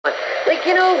Like,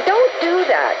 you know, don't do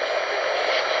that.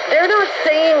 They're not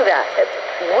saying that.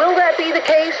 Will that be the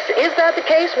case? Is that the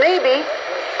case? Maybe.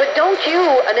 But don't you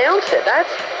announce it.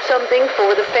 That's something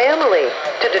for the family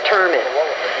to determine.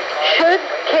 Should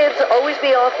kids always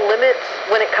be off limits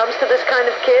when it comes to this kind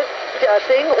of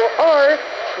thing, or are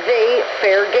they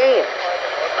fair game?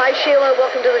 Hi, Sheila.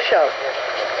 Welcome to the show.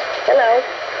 Hello.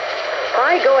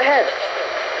 Hi, go ahead.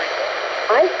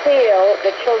 I feel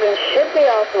that children should be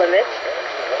off limits.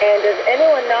 And does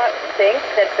anyone not think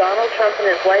that Donald Trump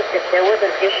and his wife, if there was an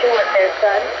issue with their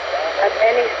son of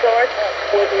any sort,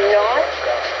 would not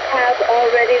have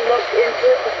already looked into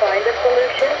it to find a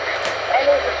solution? And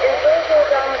is Rosie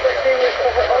O'Donnell just doing this for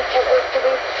her own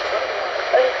publicity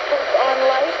on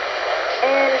life?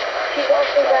 And she's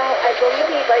also now, I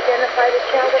believe, identified a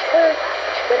child of hers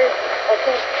that is, I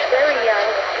think, very young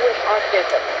with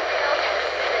autism.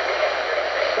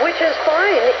 Which is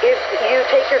fine if you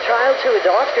take your child to a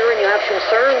doctor and you have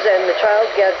concerns and the child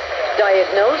gets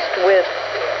diagnosed with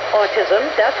autism.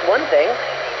 That's one thing.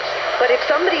 But if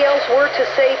somebody else were to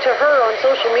say to her on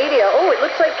social media, oh, it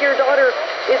looks like your daughter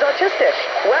is autistic.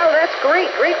 Wow, that's great.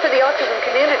 Great for the autism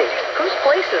community. Whose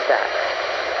place is that?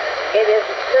 It is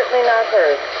certainly not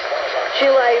hers.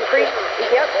 Sheila, I appreciate...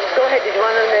 Yep, go ahead. Did you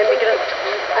want to make it up?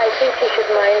 I think she should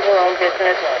mind her own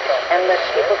business and let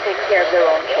people take care of their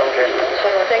own children.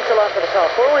 Thanks a lot for the call.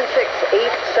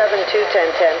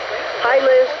 416-872-1010. Hi,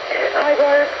 Liz. Hi,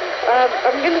 Barb.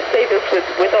 I'm going to say this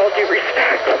with all due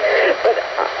respect, but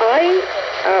I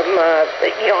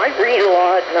read a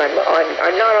lot, and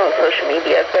I'm not on social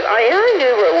media, but I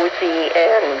knew Rosie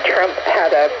and Trump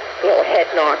had a head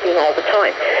knocking all the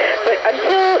time. But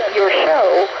until your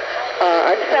show,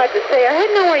 I'm sad to say I had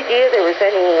no idea there was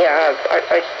any,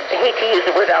 I hate to use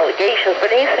the word allegations, but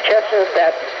any suggestions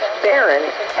that Barron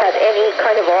had any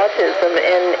kind of autism,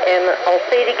 and I'll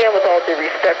say it again with all due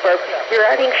respect, Barb, you're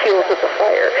adding fuel to the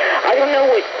fire. I don't know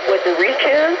what the reach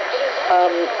is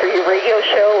for your radio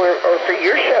show or for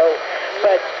your show,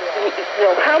 but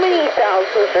how many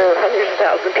thousands or hundreds of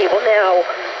thousands of people now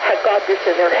have got this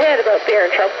in their head about Barron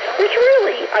Trump, which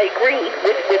really, I agree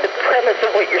with the premise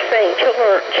of what you're saying.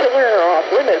 Children are off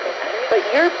limits, but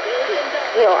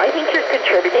I think you're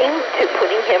contributing to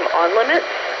putting him on limits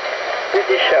with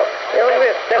this show.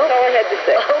 That's all I had to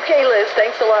say. Okay, Liz,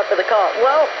 thanks a lot for the call.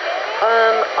 Well,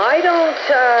 I don't,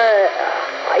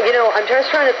 I'm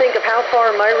just trying to think of how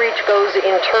far my reach goes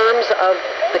in terms of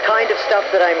the kind of stuff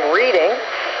that I'm reading.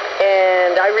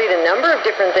 And I read a number of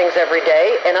different things every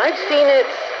day, and I've seen it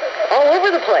all over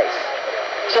the place.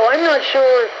 So I'm not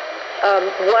sure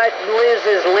what Liz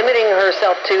is limiting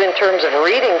herself to in terms of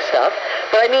reading stuff.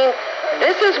 But I mean,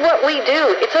 this is what we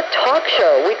do. It's a talk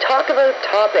show. We talk about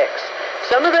topics.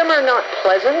 Some of them are not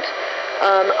pleasant.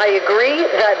 I agree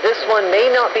that this one may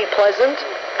not be pleasant,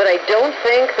 but I don't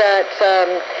think that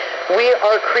we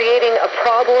are creating a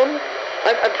problem.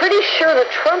 I'm pretty sure the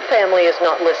Trump family is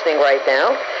not listening right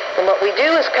now. And what we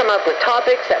do is come up with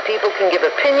topics that people can give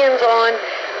opinions on.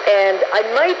 And I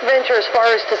might venture as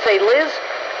far as to say, Liz,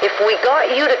 if we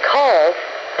got you to call,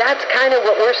 that's kind of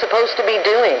what we're supposed to be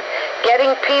doing.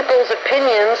 Getting people's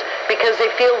opinions because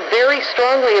they feel very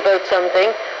strongly about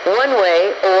something one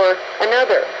way or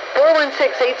another.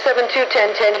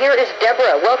 416-872-1010. Here is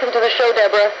Deborah. Welcome to the show,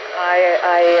 Deborah.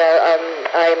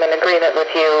 I'm in agreement with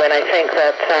you, and I think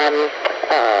that I'm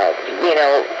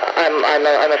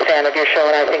a fan of your show,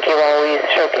 and I think you always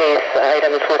showcase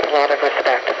items with a lot of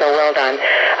respect. So well done.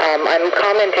 I'm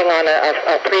commenting on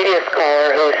a previous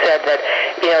caller who said that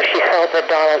she felt that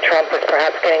Donald Trump was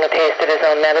perhaps getting a taste of his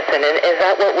own medicine. And is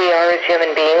that what we are as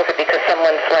human beings? Because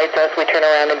someone slights us, we turn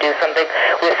around and do something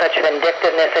with such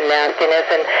vindictiveness and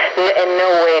nastiness? And in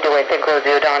no way do I think Rosie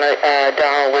O'Donnell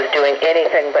was doing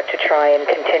anything but to try and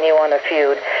continue on a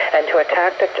feud. And to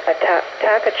attack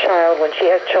a child when she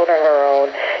has children of her own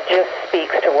just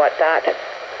speaks to what that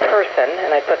person,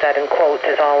 and I put that in quotes,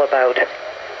 is all about.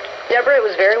 Deborah, it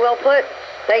was very well put.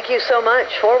 Thank you so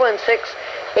much.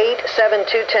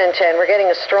 416-872-1010. We're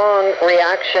getting a strong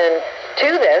reaction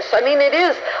to this. I mean, it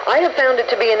is. I have found it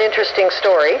to be an interesting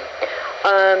story.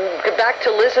 Back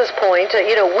to Liz's point,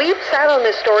 we've sat on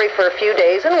this story for a few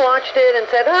days and watched it and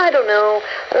said, I don't know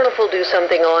if we'll do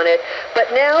something on it.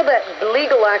 But now that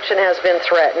legal action has been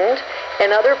threatened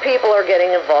and other people are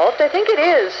getting involved, I think it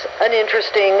is an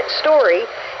interesting story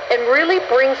and really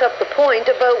brings up the point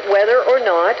about whether or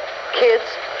not kids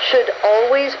should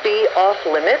always be off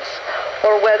limits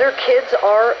or whether kids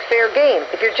are fair game.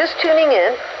 If you're just tuning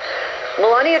in,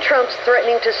 Melania Trump's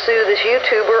threatening to sue this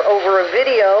YouTuber over a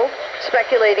video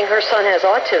speculating her son has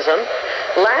autism.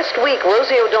 Last week,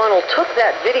 Rosie O'Donnell took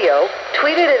that video,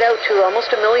 tweeted it out to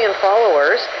almost 1 million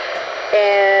followers,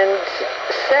 and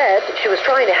said she was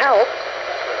trying to help,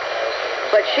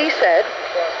 but she said,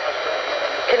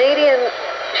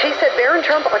 Barron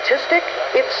Trump autistic?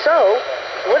 If so,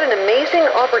 what an amazing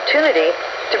opportunity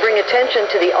to bring attention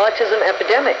to the autism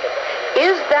epidemic.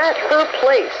 Is that her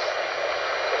place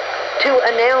to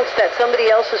announce that somebody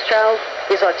else's child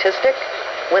is autistic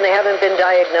when they haven't been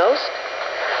diagnosed?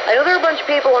 I know there are a bunch of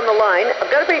people on the line. I've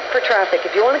got to break for traffic.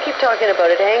 If you want to keep talking about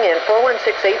it, hang in.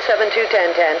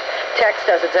 416-872-1010. Text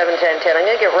us at 71010. I'm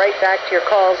going to get right back to your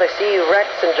calls. I see you, Rex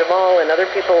and Jamal and other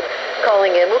people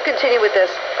calling in. We'll continue with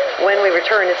this when we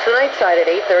return. It's the night side at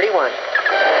 8:31.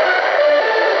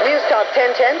 News Talk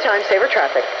 1010, time saver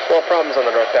traffic. Well, problems on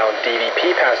the northbound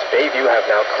DVP past Bayview have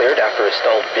now cleared after a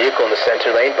stalled vehicle in the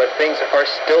center lane, but things are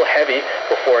still heavy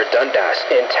before Dundas.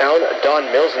 In town, Don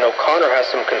Mills and O'Connor has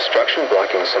some construction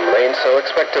blocking some lanes, so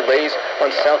expect delays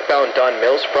on southbound Don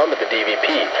Mills from the DVP.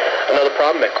 Another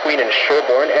problem at Queen and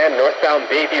Sherbourne and northbound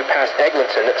Bayview past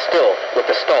Eglinton, still with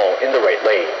the stall in the right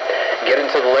lane. Get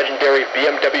into the legendary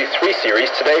BMW 3 Series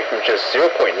today from just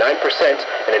 0.9%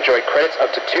 and enjoy credits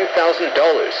up to $2,000.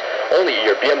 Only at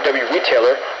your BMW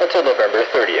retailer until November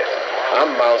 30th.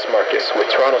 I'm Miles Marcus with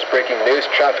Toronto's breaking news,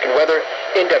 traffic and weather,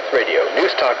 in-depth radio,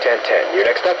 News Talk 1010. Your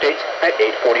next updates at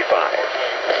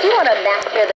 8:45. Do you want to master